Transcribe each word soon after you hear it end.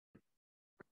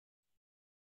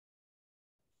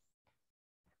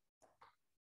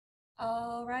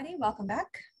Alrighty, welcome back.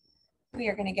 We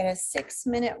are going to get a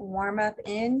 6-minute warm-up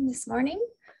in this morning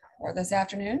or this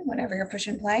afternoon, whenever you're push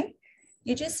and play.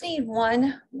 You just need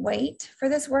one weight for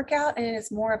this workout, and it is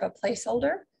more of a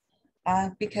placeholder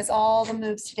because all the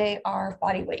moves today are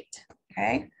body weight,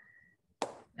 okay?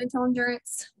 Mental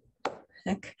endurance,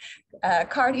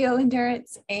 cardio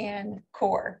endurance, and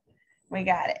core. We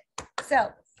got it.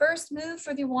 So first move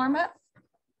for the warm-up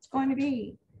is going to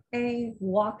be a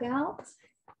walkout,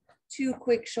 2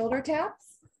 quick shoulder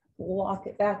taps, walk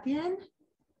it back in,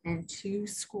 and 2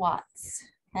 squats,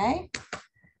 okay?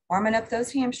 Warming up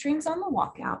those hamstrings on the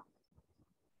walkout.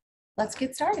 Let's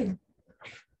get started.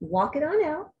 Walk it on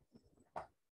out,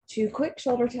 2 quick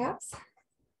shoulder taps,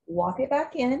 walk it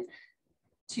back in,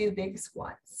 2 big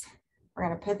squats. We're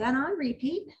gonna put that on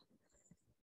repeat.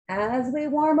 As we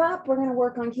warm up, we're gonna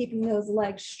work on keeping those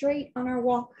legs straight on our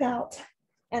walk out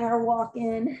and our walk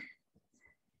in.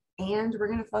 And we're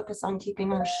gonna focus on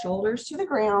keeping our shoulders to the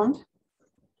ground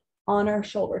on our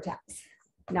shoulder taps,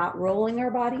 not rolling our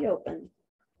body open.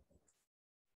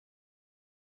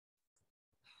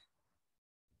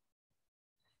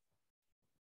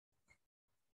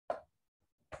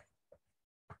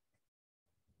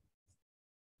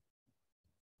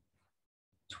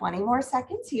 Twenty more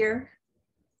seconds here.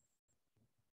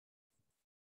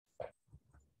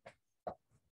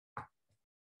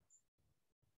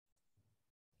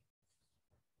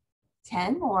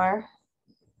 Ten more.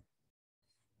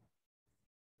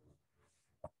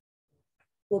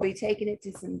 We'll be taking it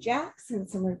to some jacks and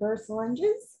some reverse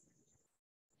lunges.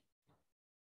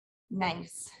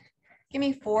 Nice. Give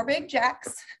me 4 big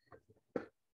jacks,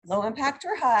 low impact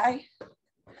or high,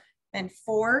 then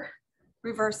 4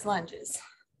 reverse lunges.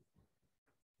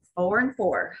 4 and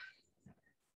 4.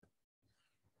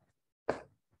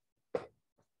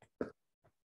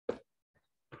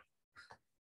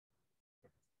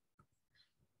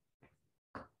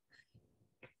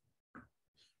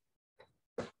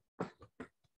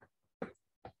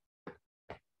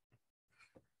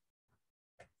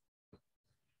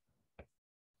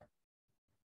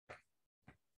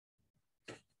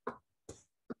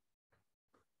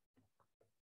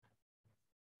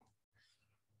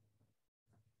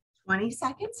 Twenty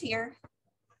seconds here.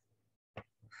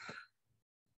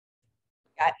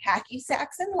 Got hacky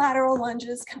sacks and lateral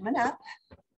lunges coming up.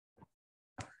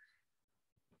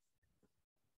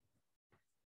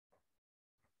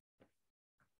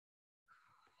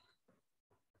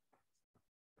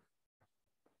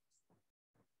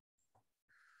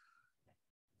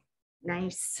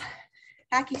 Nice.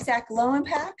 Hacky sack low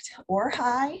impact or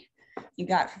high. You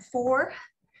got 4,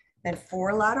 then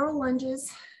 4 lateral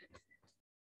lunges.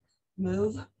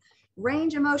 Move.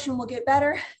 Range of motion will get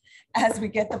better as we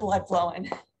get the blood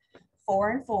flowing. 4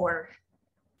 and 4.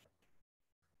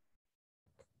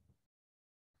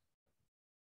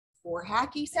 4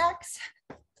 hacky sacks.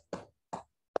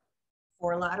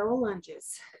 4 lateral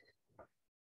lunges.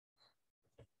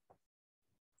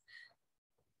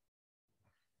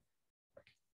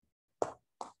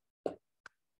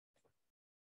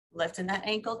 Lifting that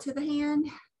ankle to the hand.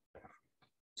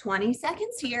 20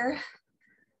 seconds here.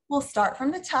 We'll start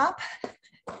from the top.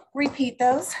 Repeat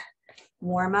those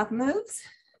warm-up moves.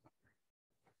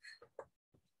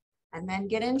 And then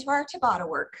get into our Tabata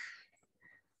work.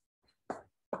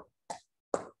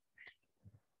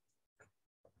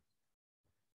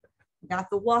 Got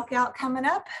the walkout coming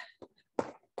up.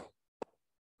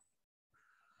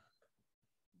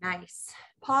 Nice.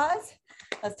 Pause.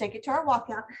 Let's take it to our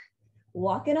walkout.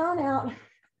 Walk it on out.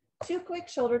 2 quick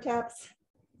shoulder taps.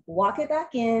 Walk it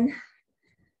back in.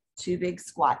 2 big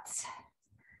squats.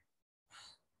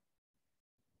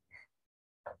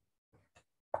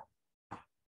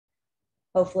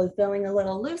 Hopefully feeling a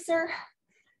little looser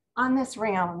on this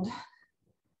round.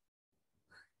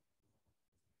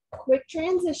 Quick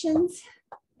transitions.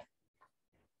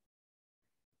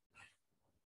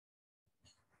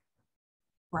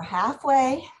 We're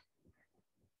halfway.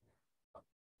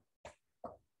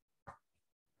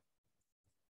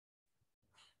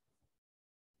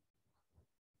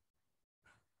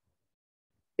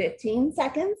 $15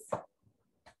 seconds.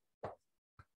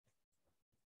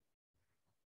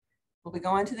 We'll be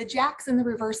going to the jacks and the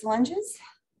reverse lunges.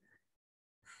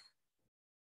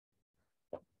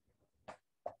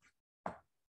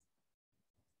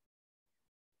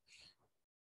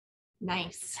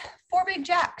 Nice. 4 big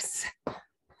jacks.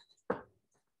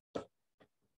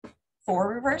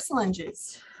 4 reverse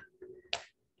lunges.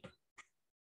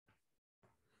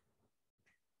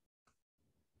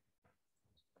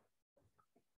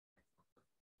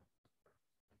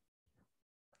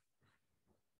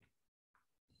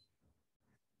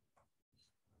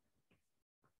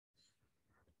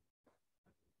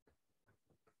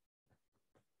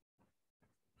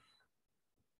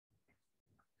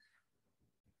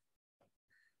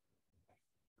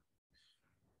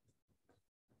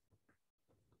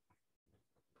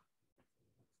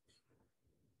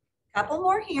 Couple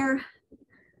more here.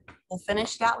 We'll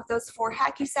finish it out with those 4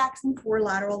 hacky sacks and 4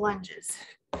 lateral lunges.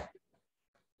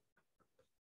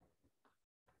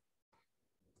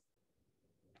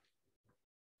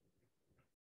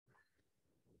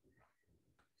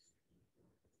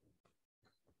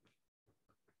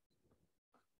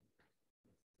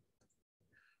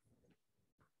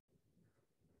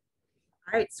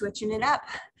 All right, switching it up.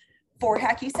 4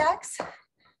 hacky sacks,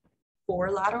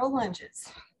 4 lateral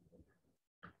lunges.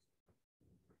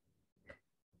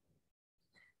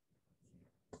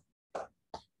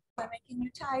 Am I making you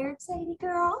tired, Sadie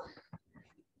girl?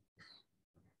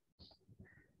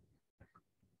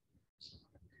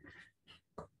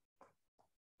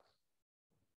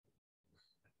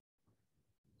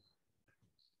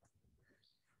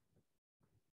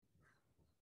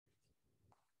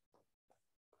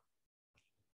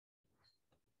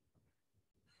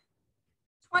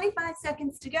 "25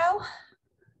 seconds to go."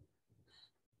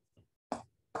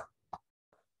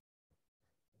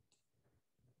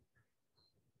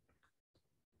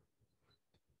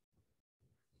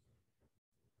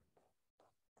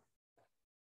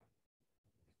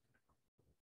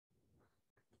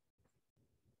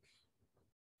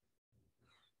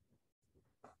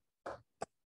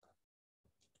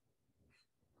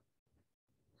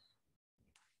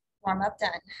 Warm up done.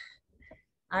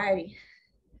 All righty.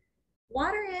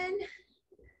 Water in.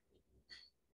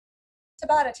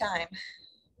 Tabata time.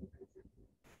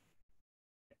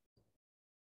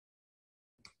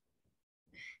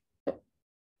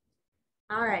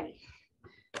 All righty.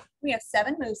 We have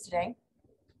 7 moves today.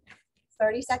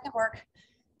 30-second work,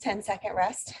 10-second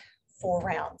rest, 4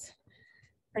 rounds.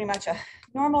 Pretty much a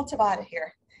normal Tabata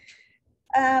here.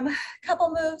 Couple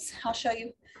moves, I'll show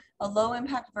you a low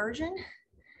impact version.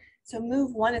 So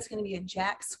move 1 is going to be a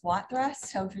jack squat thrust.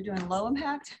 So if you're doing low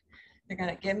impact, you're going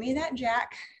to give me that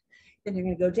jack, then you're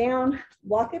going to go down,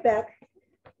 walk it back,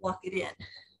 walk it in.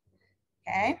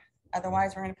 Okay,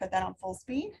 otherwise we're going to put that on full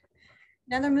speed.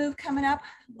 Another move coming up,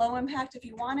 low impact if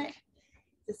you want it.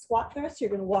 The squat thrust,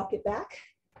 you're going to walk it back,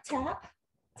 tap,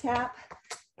 tap,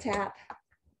 tap,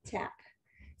 tap.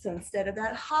 So instead of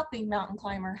that hopping mountain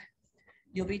climber,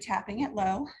 you'll be tapping it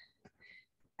low.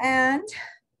 And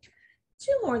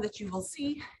 2 more that you will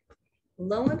see.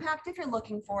 Low impact if you're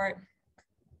looking for it.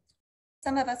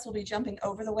 Some of us will be jumping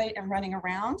over the weight and running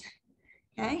around.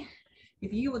 Okay,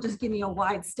 if you will just give me a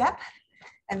wide step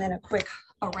and then a quick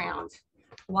around.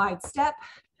 Wide step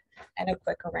and a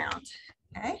quick around.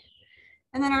 Okay,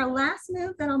 and then our last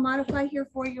move that I'll modify here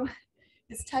for you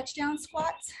is touchdown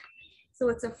squats. So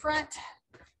it's a front,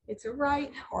 it's a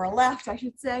right, or a left, I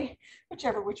should say,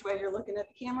 whichever which way you're looking at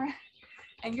the camera.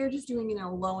 And you're just doing it in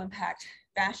a low impact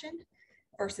fashion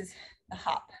versus the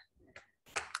hop.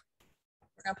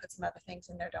 We're gonna put some other things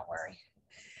in there, don't worry.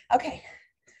 Okay,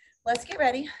 let's get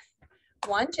ready.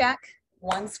 1 jack,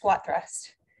 1 squat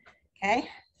thrust. Okay,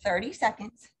 30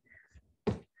 seconds.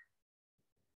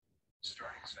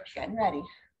 Starting session. Getting ready.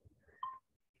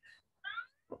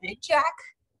 Big jack,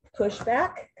 push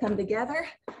back, come together,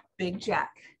 big jack.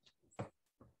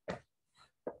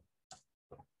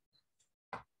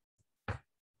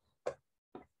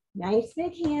 Nice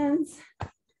big hands,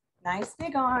 nice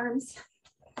big arms.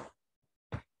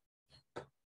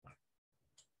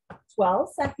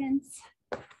 12 seconds.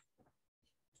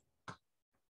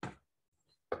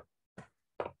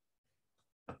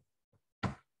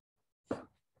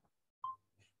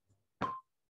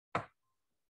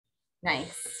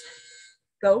 Nice.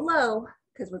 Go low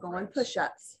because we're going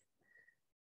push-ups.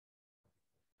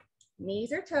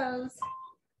 Knees or toes.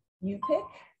 You pick.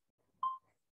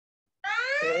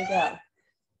 There we go.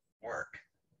 Work.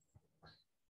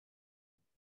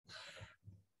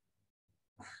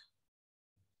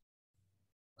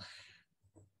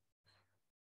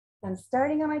 I'm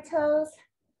starting on my toes,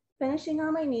 finishing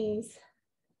on my knees.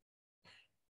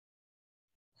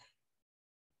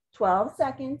 12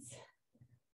 seconds.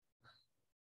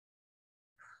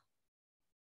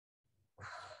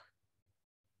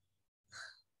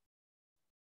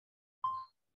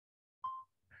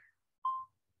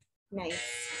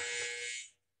 Nice.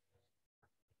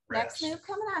 Next move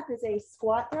coming up is a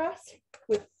squat thrust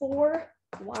with 4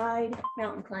 wide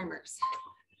mountain climbers.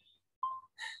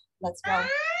 Let's go.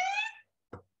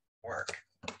 Work.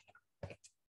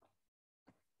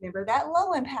 Remember that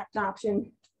low impact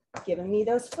option, giving me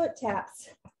those foot taps.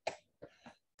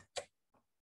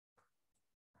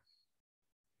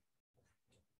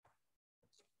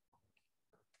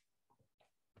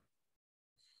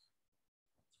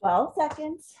 Twelve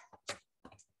seconds.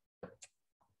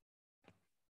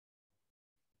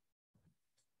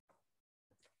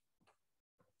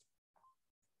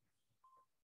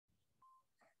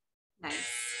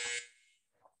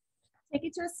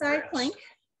 take it to a side Rest. plank.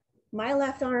 My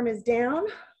left arm is down,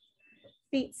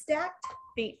 feet stacked,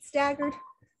 feet staggered,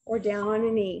 or down on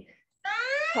a knee.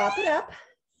 Pop it up.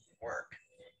 Work.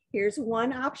 Here's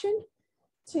one option.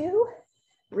 2,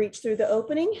 reach through the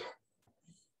opening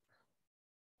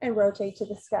and rotate to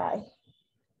the sky.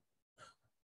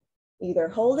 Either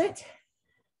hold it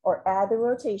or add the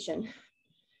rotation.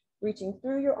 Reaching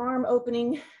through your arm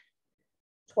opening,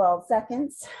 12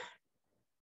 seconds.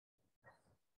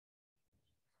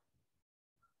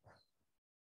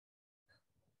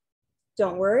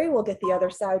 Don't worry, we'll get the other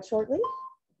side shortly.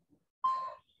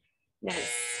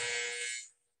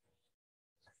 Nice.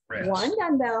 Rest. 1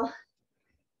 dumbbell.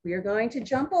 We are going to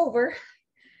jump over,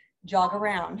 jog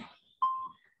around.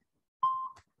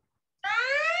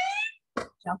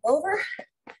 Jump over,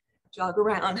 jog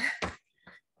around.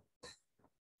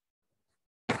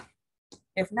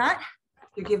 If not,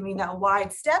 you're giving me that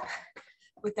wide step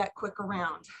with that quick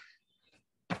around.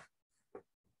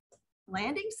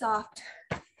 Landing soft.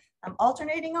 I'm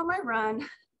alternating on my run.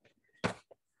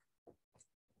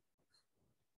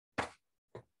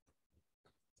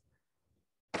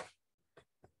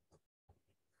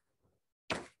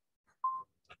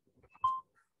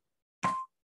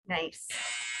 Nice.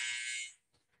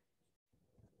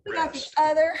 We got the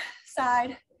other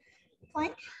side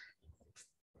plank.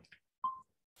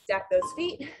 Stack those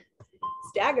feet,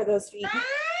 stagger those feet,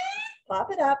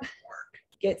 pop it up,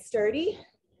 get sturdy,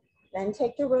 then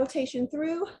take the rotation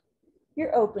through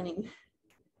your opening.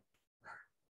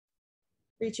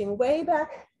 Reaching way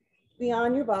back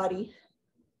beyond your body.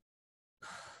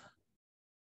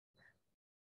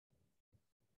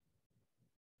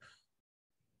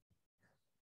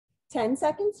 Ten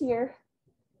seconds here.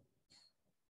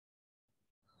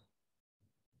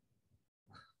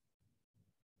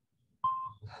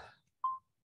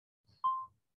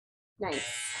 Nice.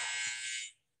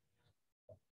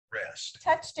 Rest.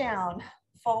 Touchdown.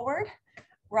 Forward,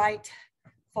 right,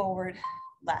 forward,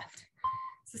 left.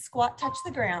 So squat, touch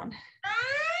the ground.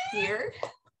 Here,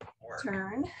 Work.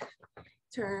 turn,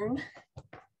 turn,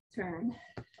 turn,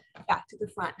 back to the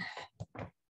front.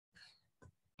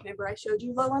 Remember, I showed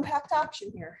you low impact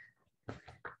option here.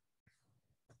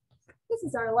 This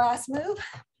is our last move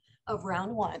of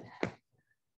round 1.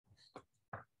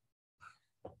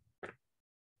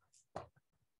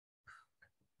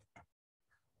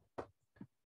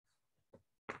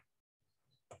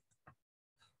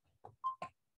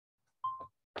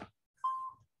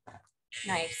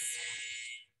 Nice.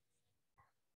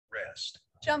 Rest.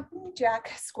 Jump,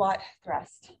 jack, squat,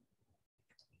 thrust.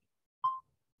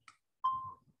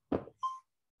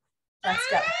 Let's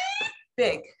go.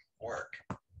 Big. Work.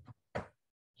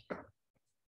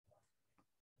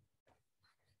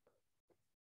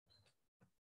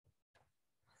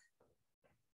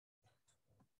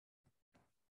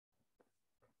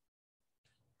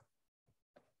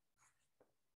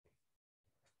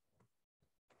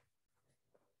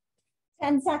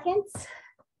 Ten seconds.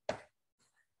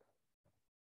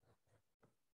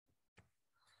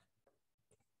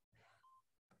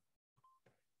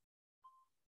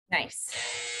 Nice.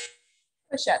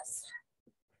 Push-ups.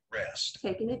 Rest.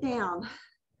 Taking it down.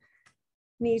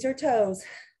 Knees or toes.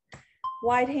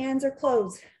 Wide hands or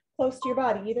closed. Close to your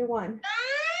body, either one.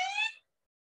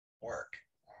 Work.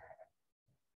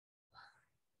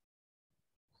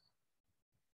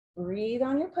 Breathe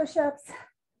on your push-ups.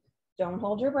 Don't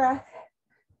hold your breath.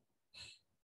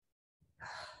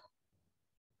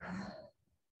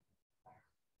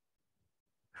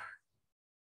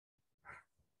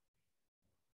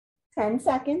 Ten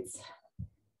seconds.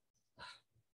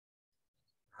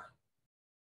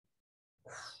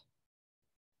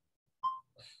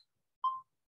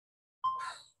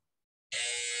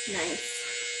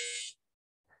 Nice.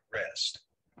 Rest.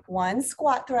 1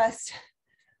 squat thrust,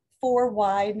 4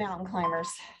 wide mountain climbers.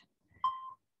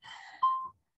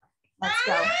 Let's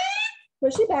go.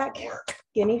 Push it back. Work.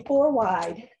 Give me 4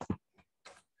 wide.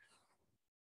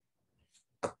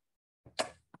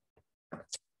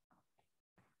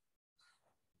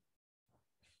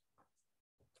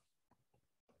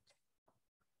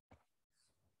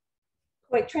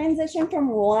 Quick transition from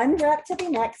 1 rep to the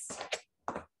next.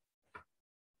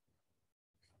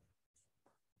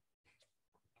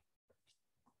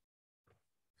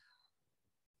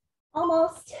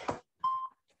 Almost.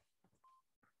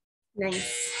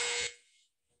 Nice.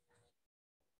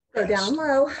 Go down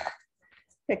low,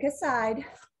 pick a side,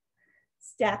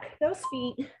 stack those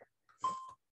feet,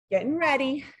 getting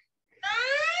ready,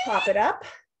 pop it up,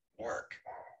 Work.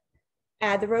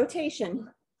 add the rotation.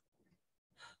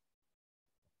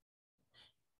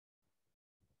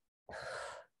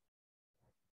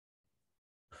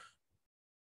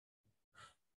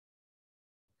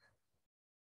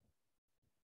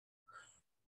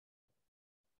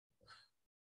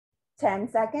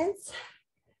 10 seconds.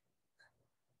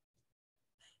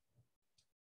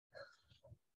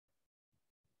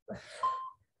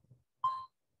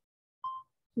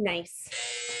 Nice.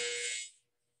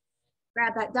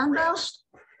 Grab that dumbbell, Rest.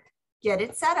 get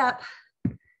it set up.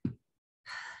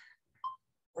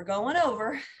 We're going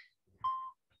over.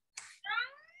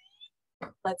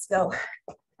 Let's go.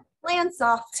 Land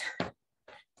soft.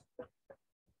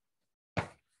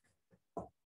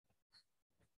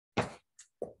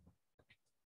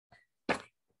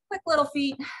 Quick little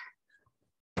feet.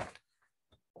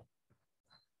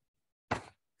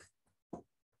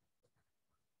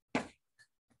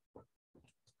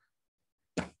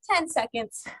 Ten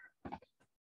seconds.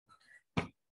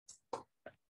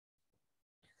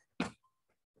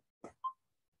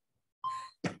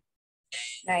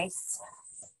 Nice.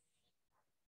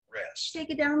 Rest. Take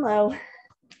it down low.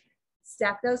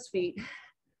 Stack those feet.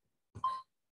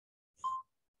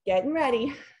 Getting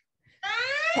ready.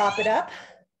 Top it up.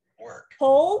 Work.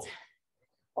 Hold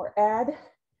or add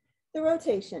the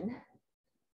rotation.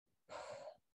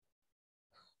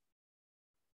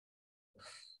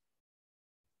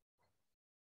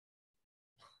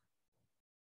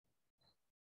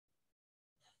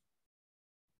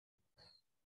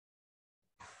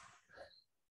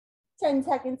 Ten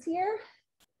seconds here.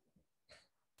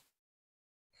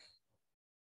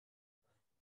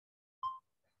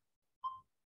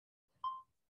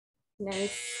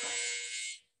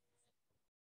 Nice.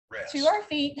 Rest. To our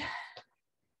feet.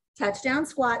 Touchdown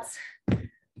squats.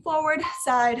 Forward,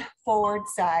 side, forward,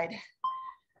 side.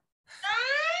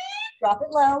 Drop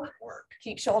it low. Work.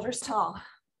 Keep shoulders tall.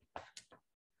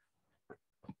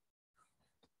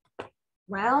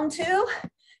 Round two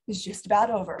is just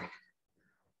about over.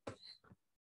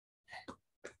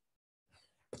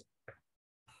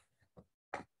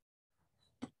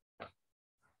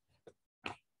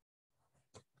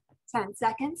 Ten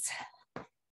seconds.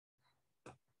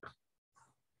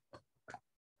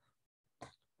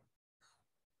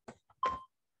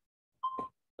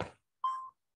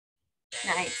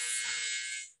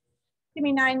 Nice. Give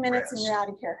me 9 minutes and you're out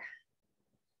of here.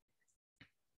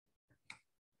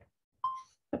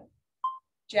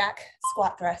 Jack,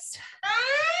 squat thrust.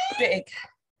 Big.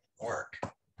 Work.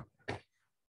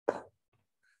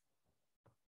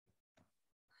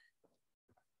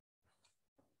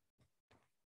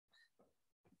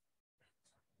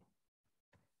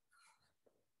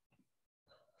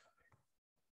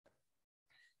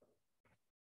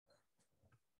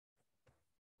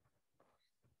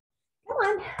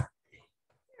 Come on.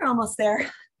 You're almost there.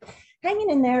 Hanging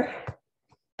in there.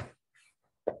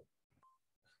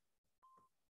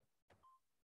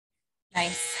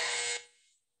 Nice.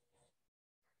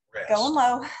 Rest. Going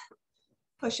low.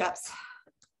 Push-ups.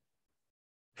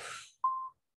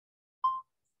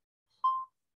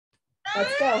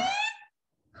 Let's go.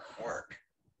 Work.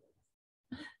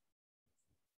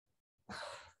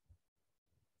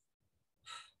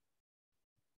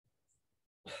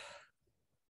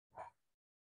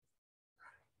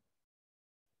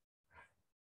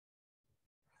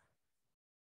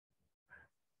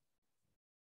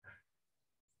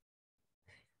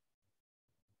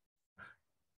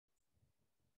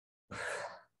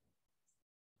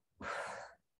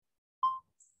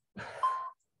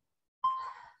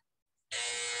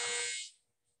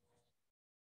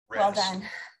 Well Rest. done.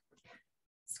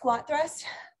 Squat thrust,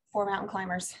 4 mountain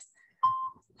climbers.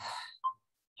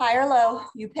 High or low,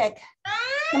 you pick.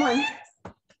 Come on.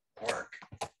 Work.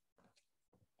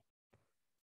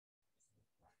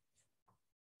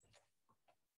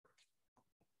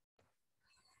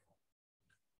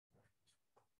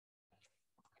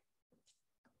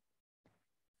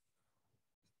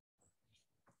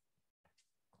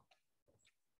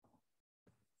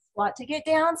 Squat to get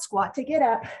down, squat to get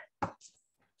up.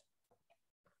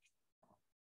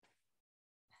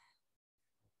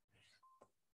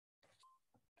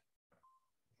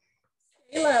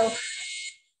 Stay low.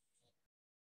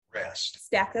 Rest.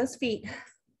 Stack those feet.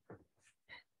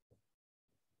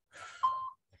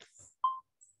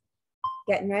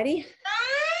 Getting ready.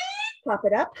 Pop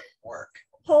it up. Work.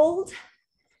 Hold.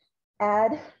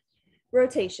 Add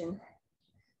rotation.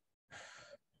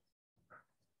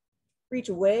 Reach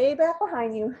way back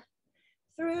behind you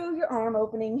through your arm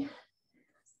opening.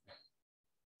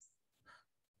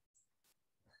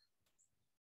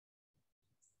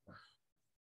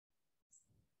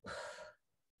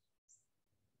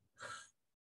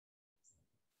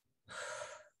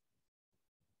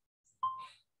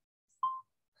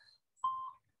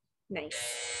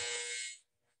 Nice.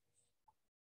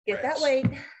 Get that Rest. weight.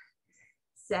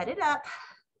 Set it up.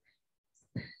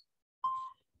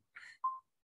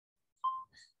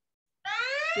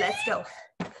 Let's go.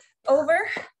 Over,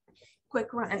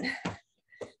 quick run.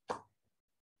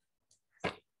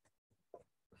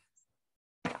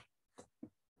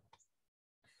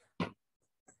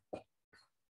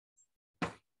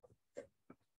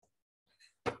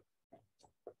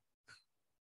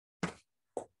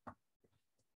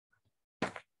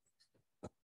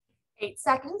 Eight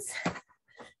seconds.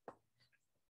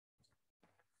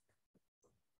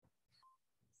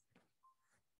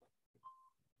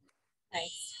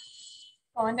 Nice.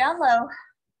 Going down low.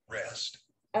 Rest.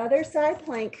 Other side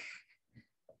plank.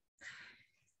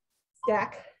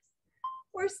 Stack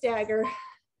or stagger.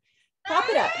 Pop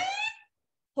it up.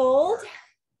 Hold.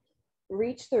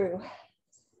 Reach through.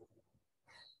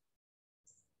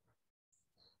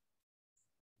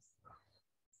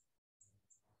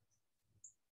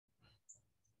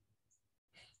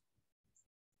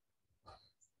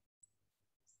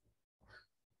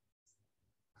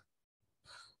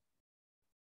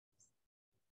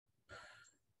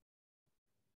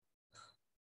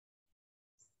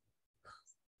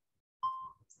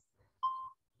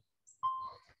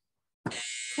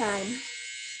 Time.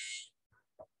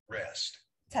 Rest.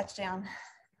 Touchdown.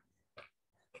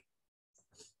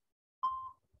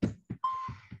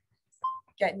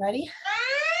 Getting ready.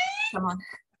 Come on.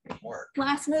 Work.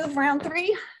 Last move, round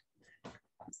 3.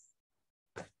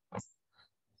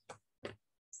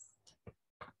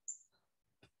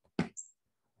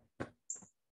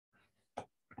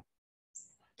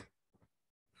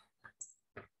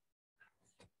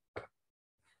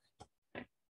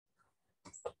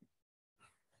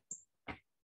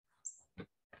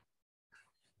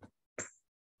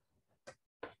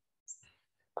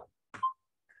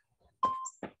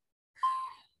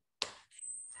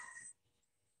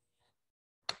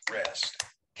 Rest.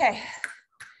 Okay,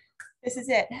 this is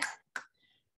it.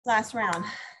 Last round.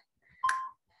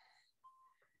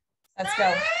 Let's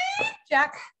go.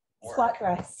 Jack, squat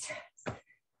thrust.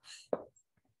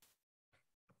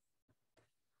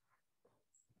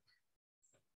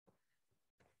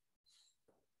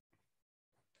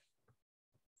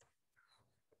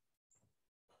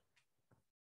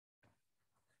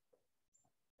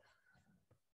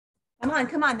 Come on,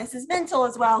 come on. This is mental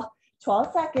as well.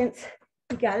 12 seconds.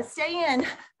 You gotta stay in.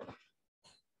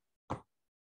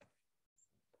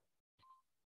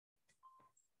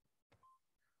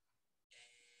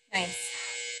 Nice.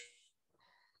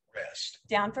 Rest.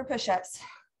 Down for push-ups.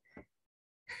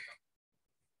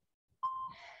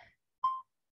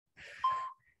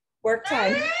 Work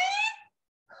time.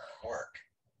 Work.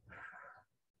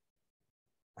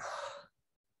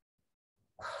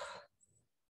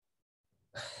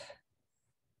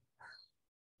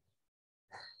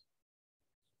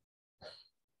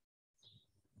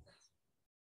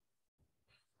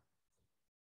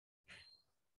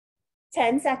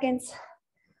 Ten seconds.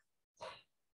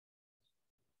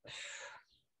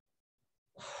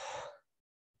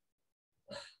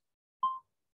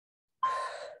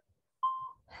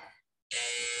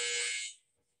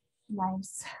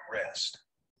 Nice. Rest.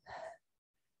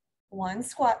 1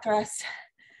 squat thrust,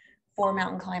 4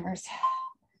 mountain climbers.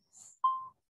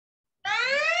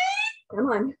 Come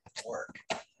on. Work.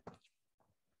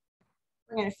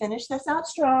 We're gonna finish this out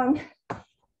strong.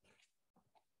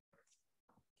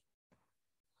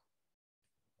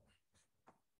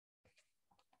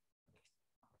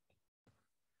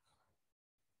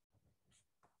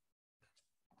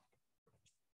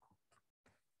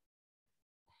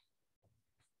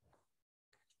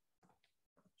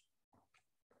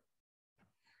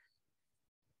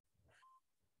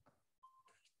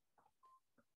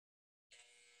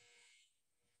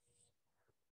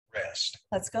 Rest.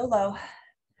 Let's go low.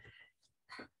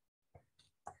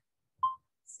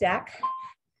 Stack.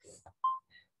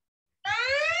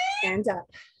 And up.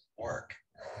 Work.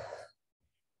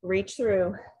 Reach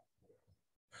through.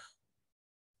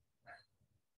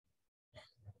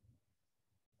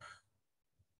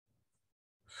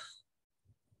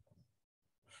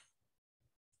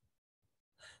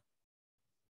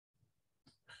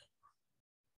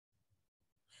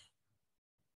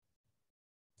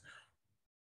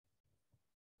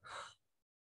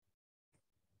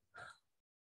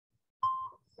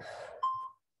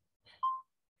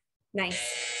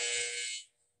 Nice.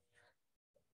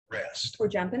 Rest. We're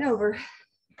jumping over.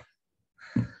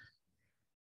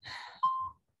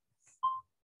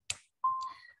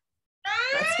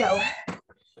 Let's go.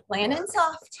 Landing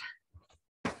soft.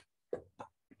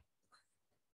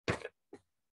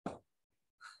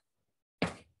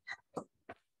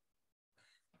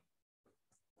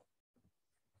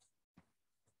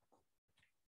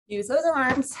 Use those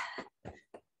arms.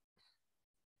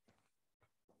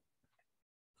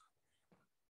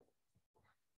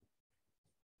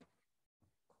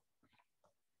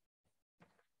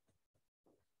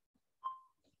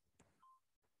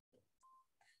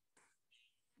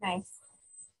 Nice.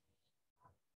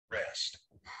 Rest.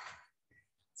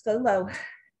 Let's go low.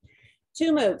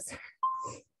 2 moves.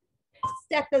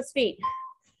 Stack those feet.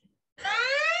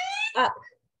 Up.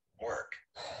 Work.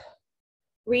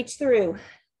 Reach through.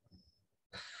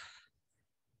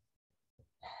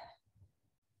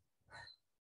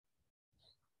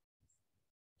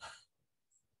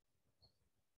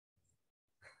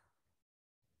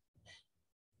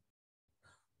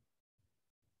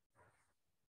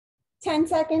 Ten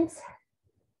seconds.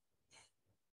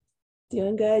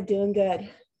 Doing good, doing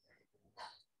good.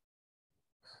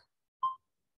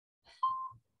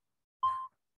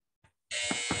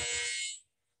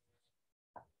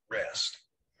 Rest.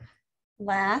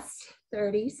 Last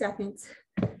 30 seconds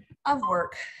of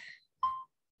work.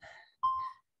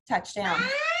 Touchdown.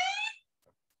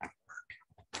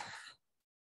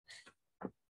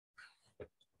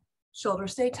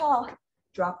 Shoulders stay tall.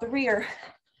 Drop the rear.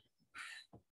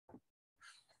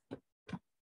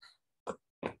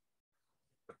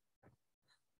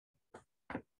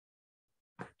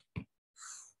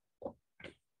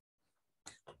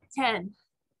 Ten.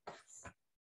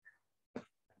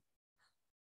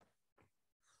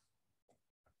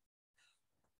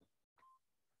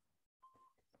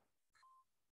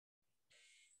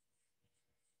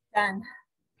 Done.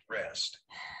 Rest.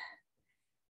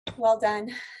 Well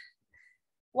done.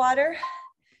 Water,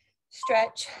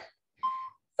 stretch,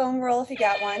 foam roll if you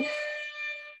got one.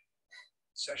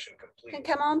 Session complete. And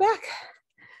come on back.